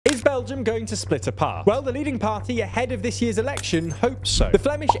Belgium going to split apart? Well, the leading party ahead of this year's election hopes so. The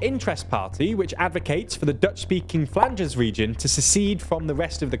Flemish Interest Party, which advocates for the Dutch-speaking Flanders region to secede from the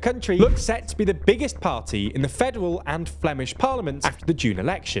rest of the country, looks set to be the biggest party in the federal and Flemish parliaments after the June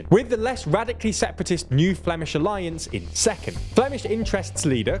election, with the less radically separatist New Flemish Alliance in second. Flemish Interest's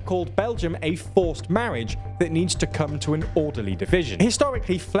leader called Belgium a forced marriage that needs to come to an orderly division.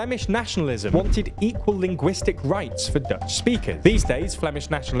 Historically, Flemish nationalism wanted equal linguistic rights for Dutch speakers. These days, Flemish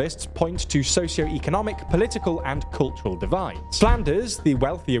nationalists point to socio-economic, political and cultural divides. Flanders, the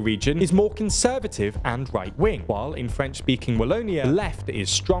wealthier region, is more conservative and right-wing, while in French-speaking Wallonia, the left is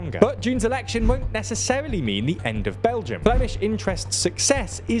stronger. But June's election won't necessarily mean the end of Belgium. Flemish Interest's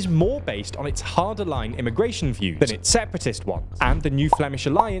success is more based on its harder-line immigration views than its separatist ones, and the New Flemish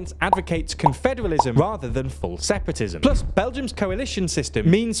Alliance advocates confederalism rather than full separatism. Plus, Belgium's coalition system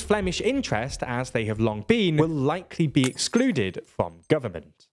means Flemish Interest, as they have long been, will likely be excluded from government.